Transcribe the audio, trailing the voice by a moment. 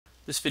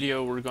This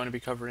video we're going to be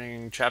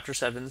covering Chapter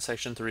 7,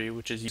 Section 3,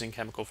 which is using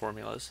chemical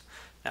formulas.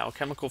 Now,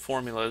 chemical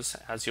formulas,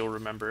 as you'll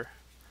remember,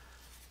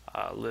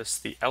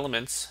 list the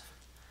elements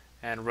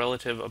and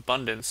relative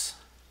abundance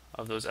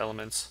of those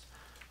elements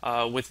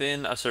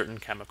within a certain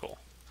chemical.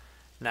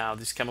 Now,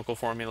 these chemical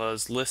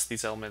formulas list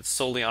these elements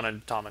solely on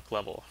an atomic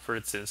level. For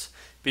instance,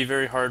 it'd be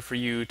very hard for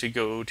you to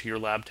go to your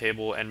lab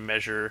table and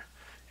measure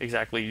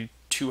exactly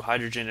 2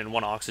 hydrogen and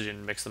 1 oxygen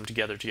and mix them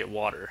together to get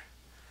water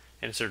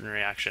in a certain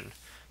reaction.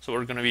 So what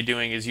we're going to be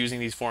doing is using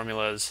these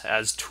formulas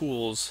as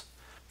tools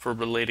for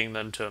relating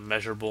them to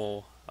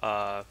measurable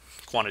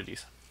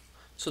quantities.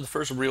 So the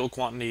first real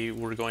quantity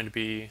we're going to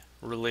be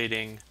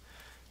relating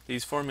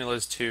these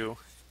formulas to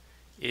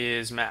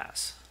is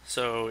mass.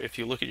 So if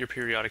you look at your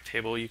periodic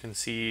table, you can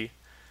see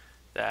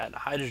that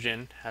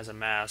hydrogen has a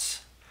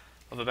mass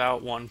of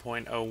about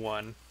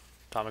 1.01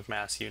 atomic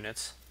mass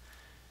units,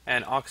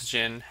 and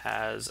oxygen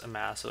has a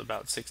mass of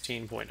about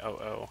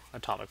 16.00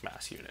 atomic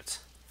mass units.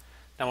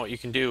 Now what you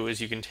can do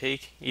is you can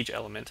take each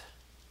element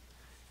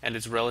and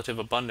its relative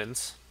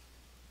abundance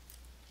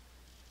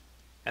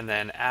and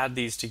then add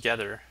these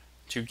together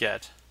to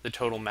get the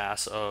total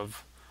mass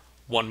of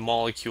one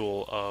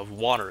molecule of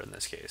water in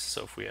this case.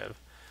 So if we have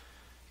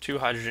 2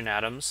 hydrogen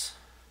atoms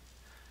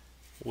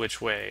which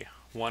weigh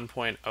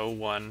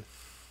 1.01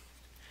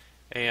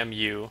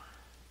 AMU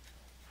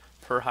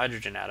per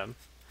hydrogen atom,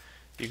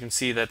 you can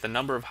see that the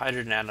number of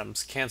hydrogen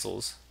atoms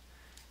cancels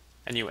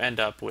and you end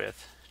up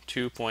with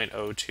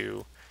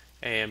 2.02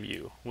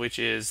 AMU, which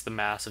is the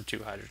mass of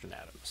 2 hydrogen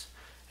atoms.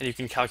 And you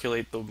can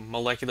calculate the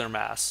molecular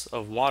mass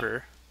of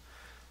water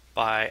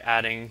by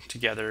adding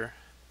together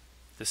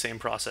the same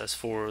process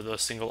for the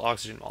single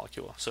oxygen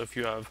molecule. So if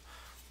you have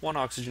 1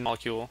 oxygen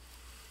molecule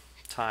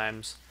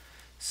times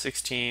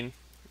 16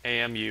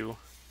 AMU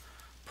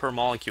per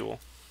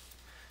molecule,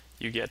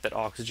 you get that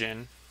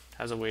oxygen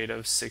has a weight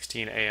of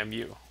 16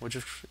 AMU, which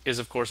is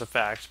of course a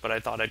fact, but I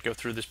thought I'd go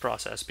through this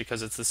process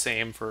because it's the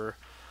same for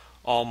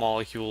all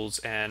molecules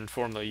and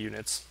formula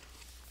units.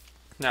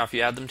 Now if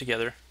you add them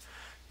together,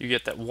 you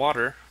get that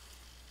water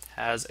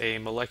has a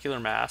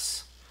molecular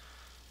mass,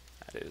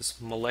 that is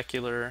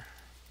molecular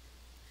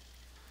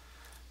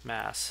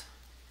mass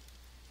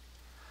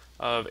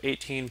of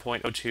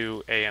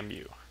 18.02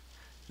 AMU.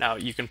 Now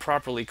you can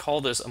properly call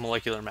this a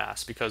molecular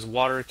mass because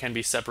water can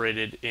be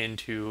separated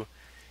into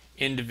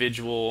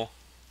individual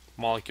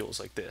molecules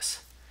like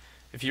this.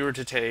 If you were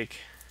to take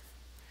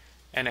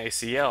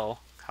NaCl,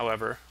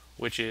 however,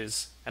 which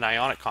is an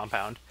ionic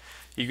compound,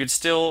 you could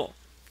still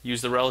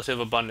use the relative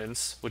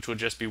abundance, which would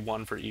just be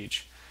 1 for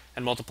each,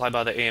 and multiply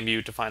by the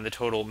AMU to find the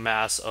total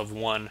mass of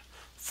one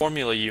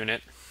formula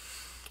unit,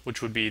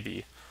 which would be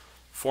the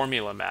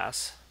formula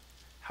mass.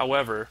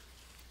 However,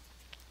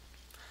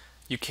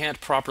 you can't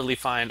properly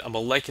find a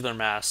molecular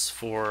mass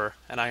for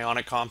an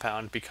ionic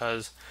compound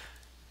because,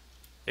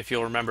 if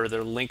you'll remember,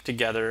 they're linked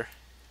together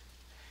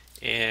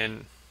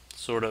in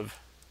sort of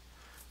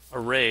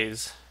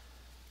arrays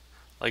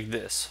like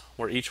this,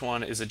 where each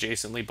one is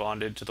adjacently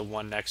bonded to the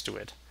one next to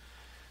it.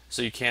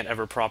 So you can't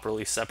ever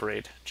properly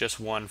separate just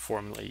one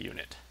formula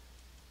unit.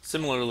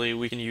 Similarly,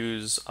 we can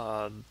use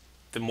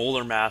the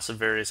molar mass of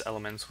various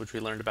elements, which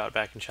we learned about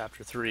back in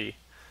Chapter 3,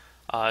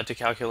 to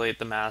calculate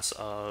the mass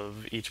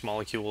of each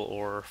molecule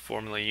or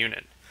formula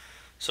unit.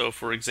 So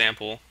for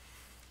example,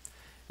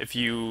 if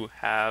you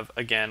have,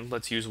 again,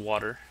 let's use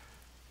water.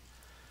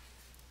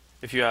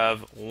 If you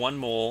have 1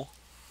 mole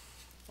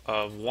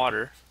of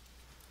water,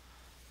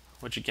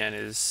 which again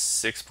is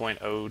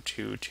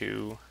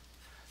 6.022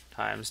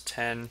 times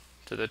 10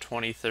 to the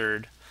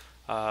 23rd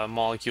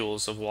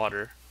molecules of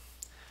water,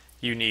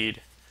 you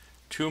need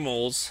 2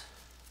 moles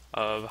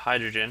of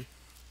hydrogen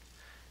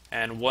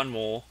and 1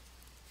 mole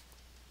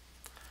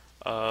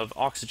of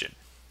oxygen.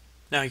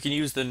 Now you can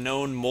use the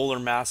known molar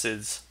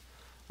masses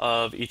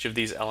of each of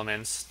these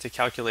elements to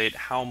calculate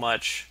how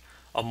much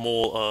a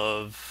mole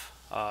of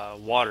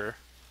water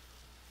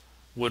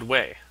would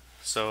weigh.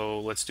 So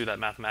let's do that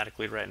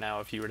mathematically right now.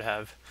 If you were to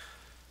have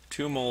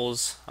 2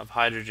 moles of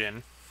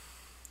hydrogen,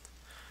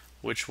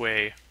 which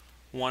weigh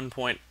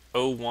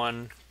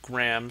 1.01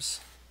 grams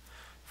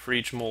for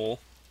each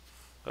mole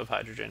of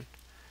hydrogen,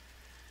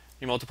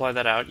 you multiply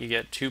that out, you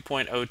get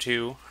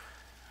 2.02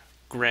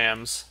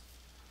 grams,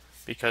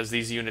 because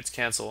these units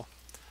cancel,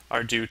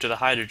 are due to the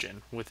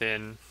hydrogen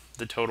within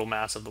the total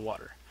mass of the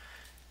water.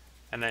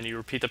 And then you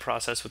repeat the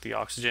process with the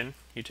oxygen.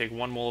 You take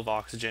 1 mole of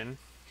oxygen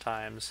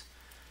times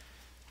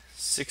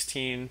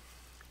 16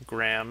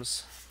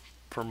 grams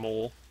per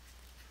mole.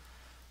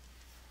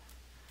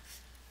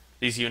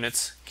 These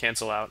units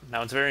cancel out.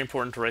 Now it's very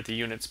important to write the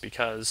units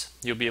because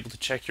you'll be able to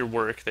check your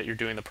work that you're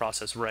doing the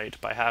process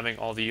right by having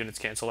all the units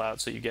cancel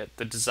out, so you get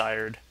the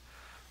desired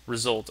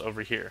result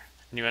over here.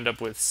 And you end up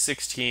with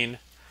 16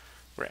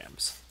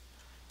 grams,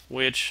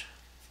 which,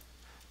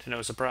 to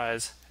no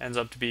surprise, ends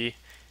up to be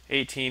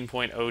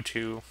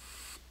 18.02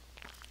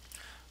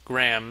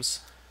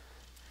 grams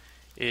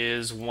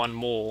is 1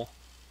 mole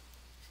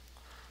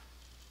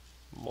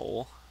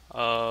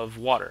of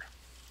water.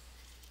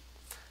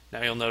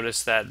 Now you'll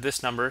notice that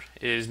this number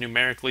is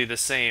numerically the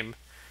same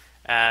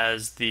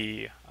as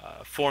the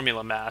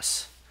formula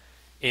mass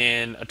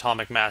in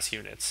atomic mass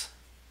units.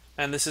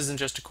 And this isn't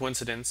just a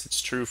coincidence,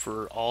 it's true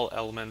for all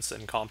elements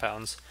and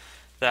compounds,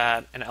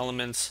 that an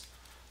element's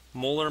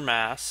molar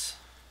mass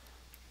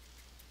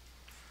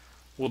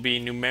will be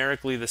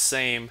numerically the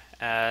same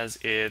as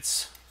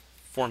its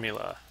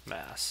formula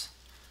mass.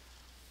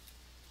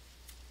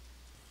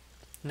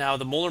 Now,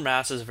 the molar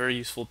mass is a very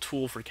useful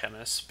tool for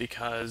chemists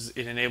because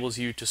it enables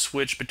you to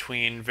switch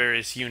between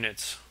various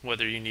units,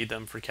 whether you need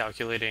them for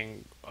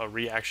calculating a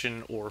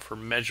reaction or for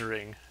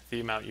measuring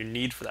the amount you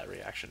need for that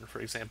reaction. For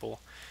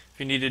example, if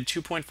you needed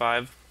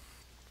 2.5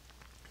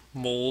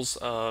 moles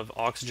of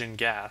oxygen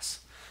gas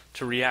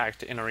to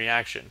react in a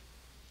reaction,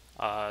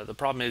 the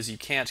problem is you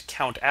can't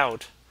count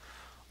out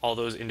all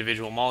those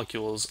individual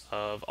molecules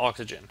of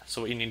oxygen. So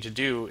what you need to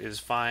do is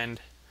find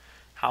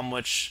how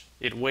much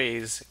it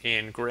weighs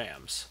in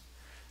grams.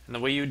 And the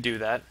way you do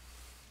that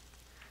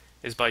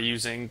is by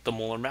using the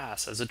molar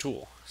mass as a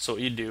tool. So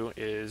what you do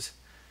is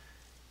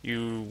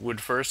you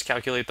would first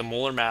calculate the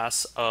molar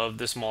mass of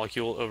this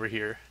molecule over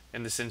here.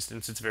 In this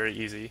instance, it's very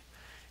easy.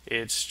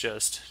 It's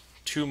just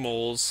 2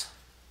 moles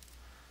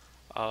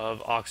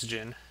of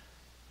oxygen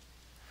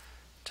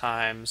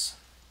times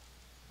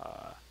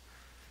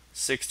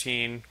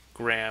 16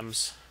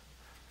 grams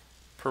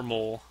per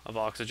mole of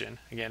oxygen.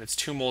 Again, it's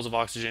 2 moles of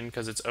oxygen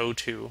because it's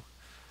O2.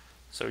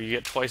 So you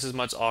get twice as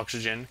much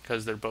oxygen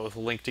because they're both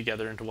linked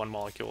together into one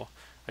molecule.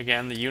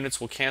 Again, the units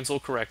will cancel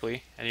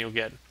correctly and you'll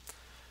get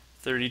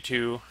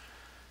 32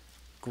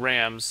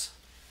 grams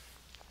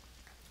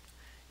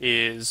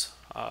is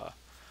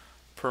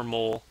per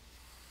mole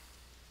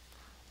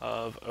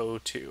of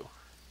O2.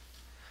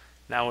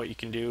 Now what you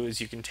can do is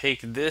you can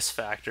take this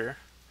factor,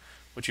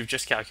 which you've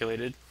just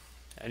calculated,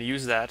 and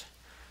use that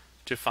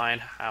to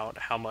find out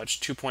how much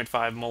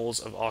 2.5 moles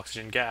of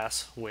oxygen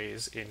gas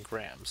weighs in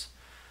grams.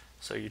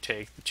 So you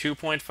take the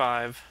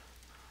 2.5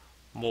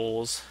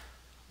 moles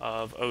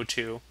of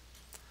O2,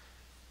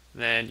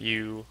 then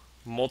you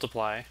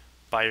multiply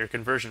by your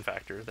conversion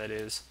factor, that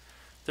is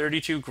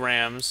 32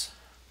 grams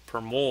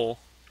per mole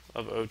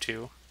of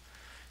O2,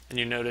 and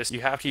you notice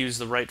you have to use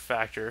the right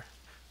factor,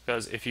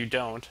 because if you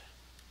don't,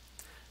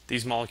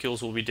 these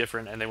molecules will be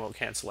different and they won't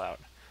cancel out.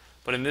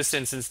 But in this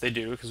instance they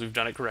do, because we've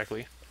done it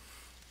correctly.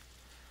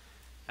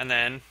 And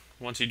then,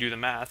 once you do the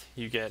math,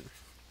 you get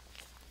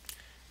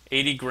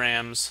 80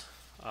 grams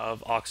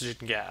of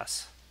oxygen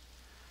gas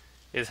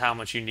is how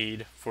much you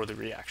need for the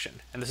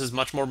reaction. And this is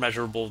much more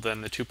measurable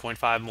than the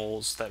 2.5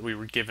 moles that we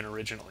were given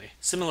originally.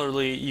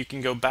 Similarly, you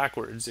can go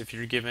backwards. If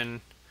you're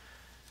given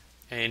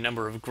a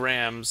number of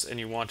grams and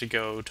you want to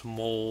go to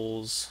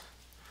moles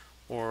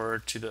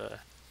or to the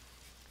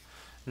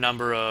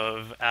number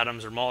of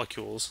atoms or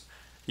molecules,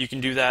 you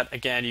can do that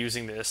again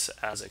using this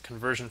as a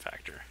conversion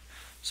factor.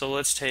 So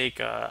let's take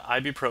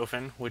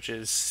ibuprofen, which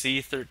is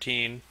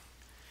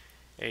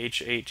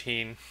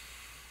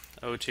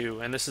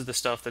C13H18O2, and this is the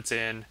stuff that's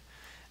in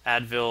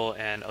Advil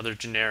and other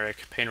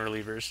generic pain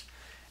relievers.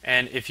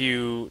 And if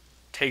you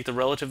take the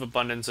relative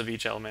abundance of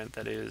each element,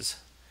 that is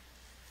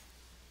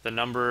the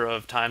number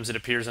of times it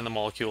appears in the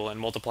molecule, and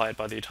multiply it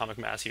by the atomic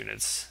mass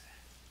units,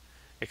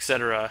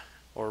 etc.,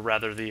 or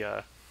rather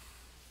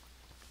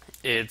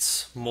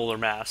its molar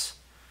mass,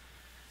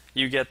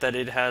 you get that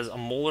it has a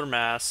molar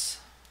mass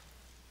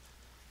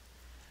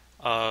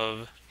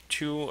of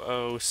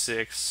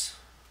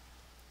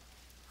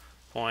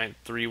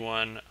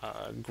 206.31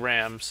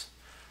 grams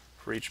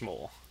for each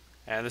mole.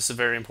 And this is a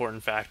very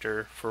important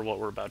factor for what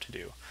we're about to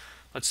do.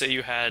 Let's say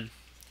you had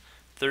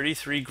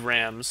 33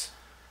 grams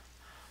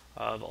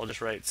of, I'll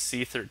just write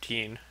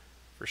C13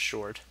 for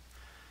short,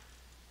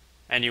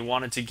 and you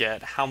wanted to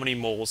get how many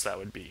moles that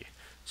would be.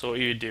 So what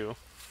you would do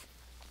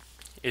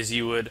is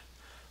you would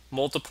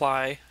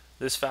multiply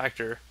this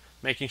factor,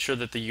 making sure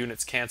that the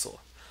units cancel.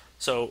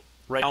 So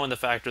right now in the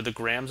factor, the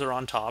grams are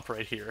on top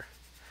right here.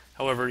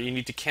 However, you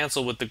need to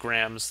cancel with the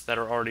grams that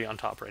are already on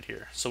top right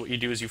here. So what you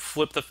do is you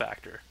flip the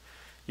factor.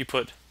 You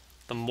put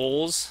the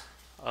moles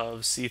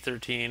of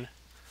C13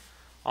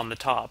 on the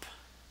top,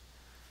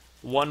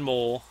 1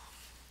 mole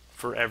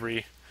for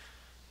every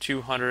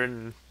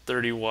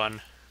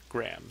 231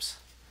 grams.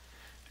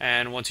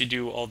 And once you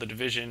do all the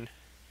division,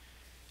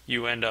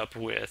 you end up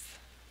with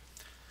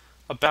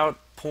about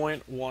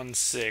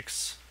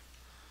 0.16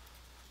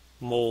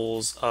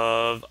 moles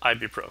of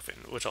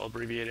ibuprofen, which I'll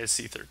abbreviate as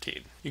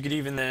C13. You could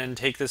even then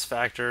take this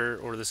factor,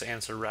 or this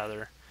answer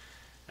rather,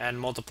 and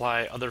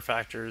multiply other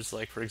factors,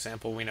 like for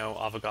example, we know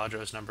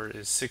Avogadro's number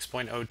is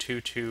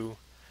 6.022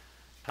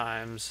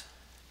 times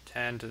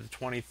 10 to the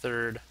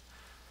 23rd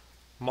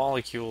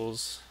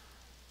molecules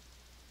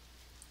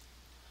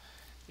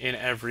in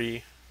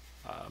every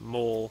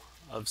mole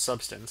of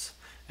substance.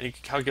 And you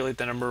can calculate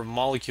the number of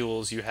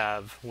molecules you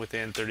have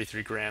within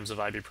 33 grams of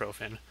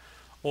ibuprofen.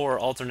 Or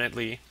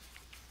alternately,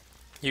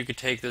 you could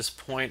take this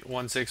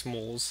 0.16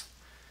 moles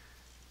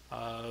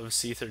of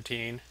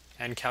C13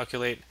 and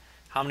calculate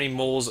how many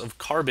moles of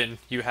carbon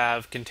you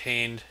have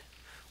contained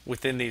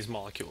within these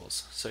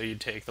molecules. So you'd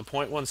take the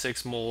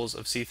 0.16 moles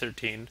of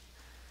C13,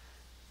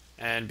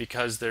 and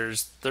because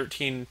there's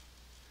 13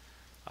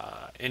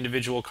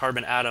 individual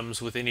carbon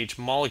atoms within each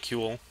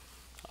molecule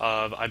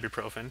of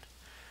ibuprofen,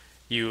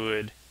 you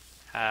would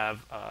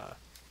have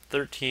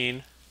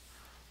 13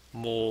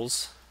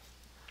 moles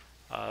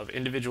of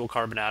individual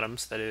carbon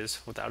atoms, that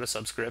is, without a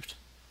subscript,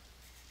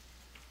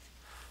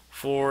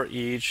 for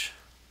each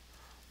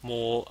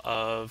mole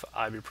of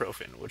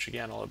ibuprofen, which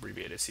again I'll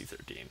abbreviate as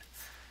C13.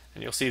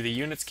 And you'll see the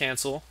units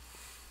cancel,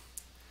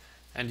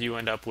 and you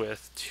end up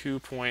with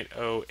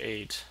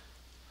 2.08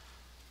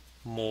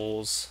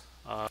 moles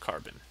of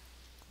carbon.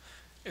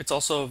 It's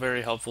also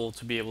very helpful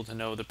to be able to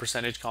know the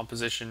percentage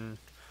composition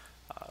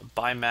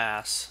by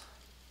mass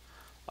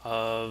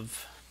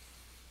of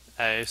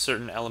a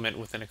certain element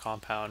within a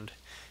compound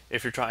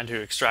if you're trying to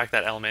extract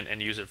that element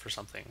and use it for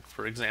something.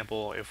 For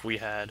example, if we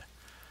had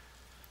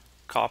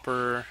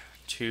copper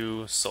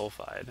 2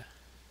 sulfide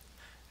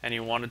and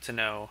you wanted to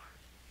know,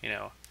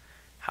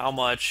 how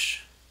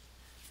much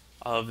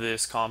of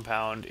this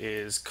compound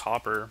is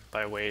copper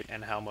by weight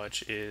and how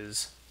much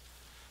is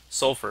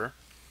sulfur,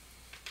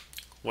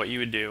 what you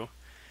would do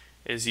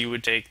is you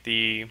would take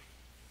the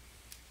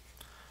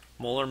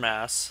molar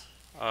mass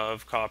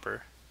of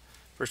copper.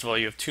 First of all,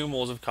 you have 2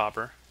 moles of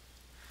copper,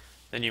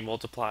 then you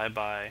multiply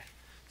by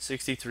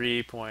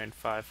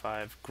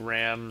 63.55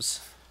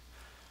 grams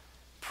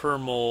per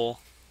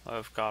mole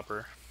of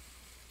copper,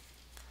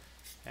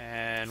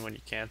 and when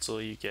you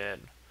cancel you get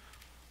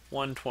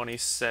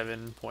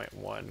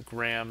 127.1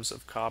 grams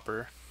of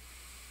copper.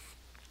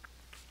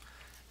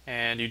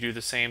 And you do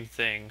the same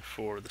thing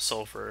for the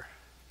sulfur.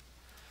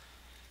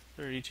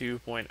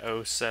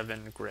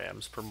 32.07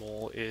 grams per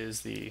mole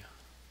is the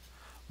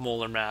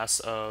molar mass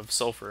of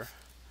sulfur.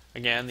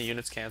 Again, the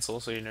units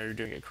cancel, so you know you're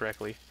doing it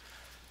correctly.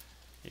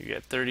 You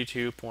get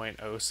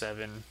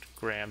 32.07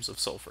 grams of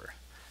sulfur.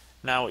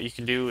 Now what you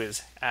can do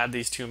is add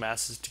these two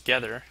masses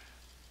together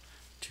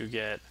to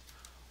get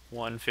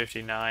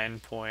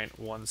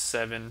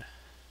 159.17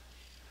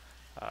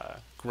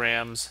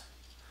 grams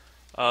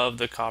of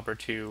the copper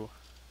 2,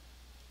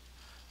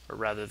 or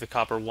rather the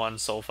copper 1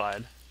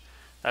 sulfide.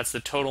 That's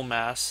the total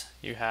mass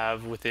you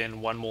have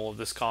within 1 mole of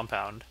this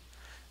compound.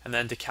 And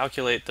then to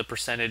calculate the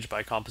percentage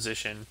by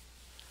composition,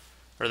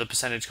 or the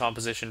percentage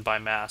composition by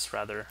mass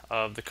rather,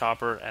 of the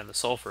copper and the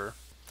sulfur,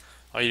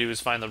 all you do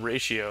is find the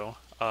ratio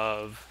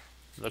of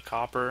the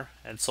copper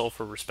and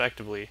sulfur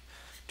respectively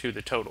to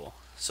the total.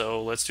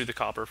 So let's do the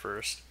copper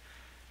first.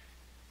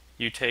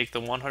 You take the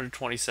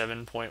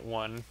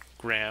 127.1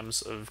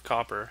 grams of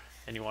copper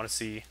and you want to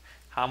see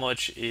how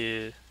much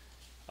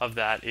of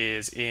that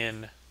is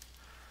in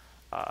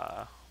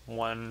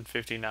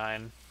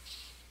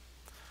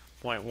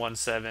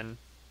 159.17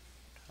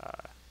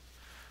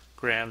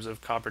 grams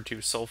of copper 2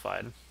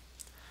 sulfide.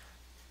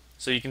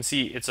 So you can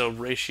see it's a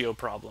ratio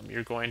problem.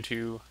 You're going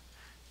to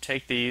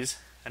take these,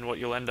 and what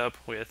you'll end up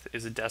with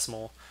is a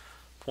decimal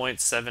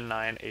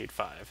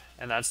 0.7985,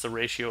 and that's the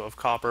ratio of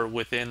copper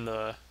within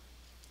the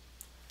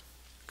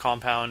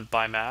compound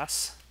by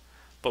mass.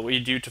 But what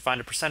you do to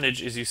find a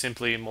percentage is you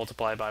simply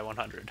multiply by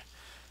 100.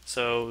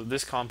 So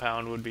this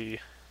compound would be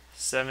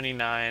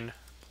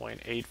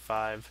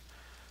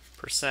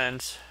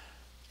 79.85%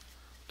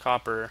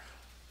 copper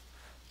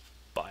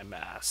by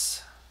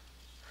mass.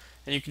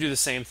 And you can do the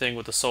same thing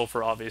with the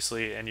sulfur,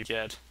 obviously, and you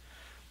get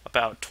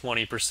about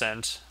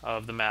 20%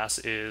 of the mass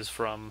is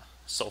from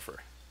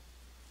sulfur.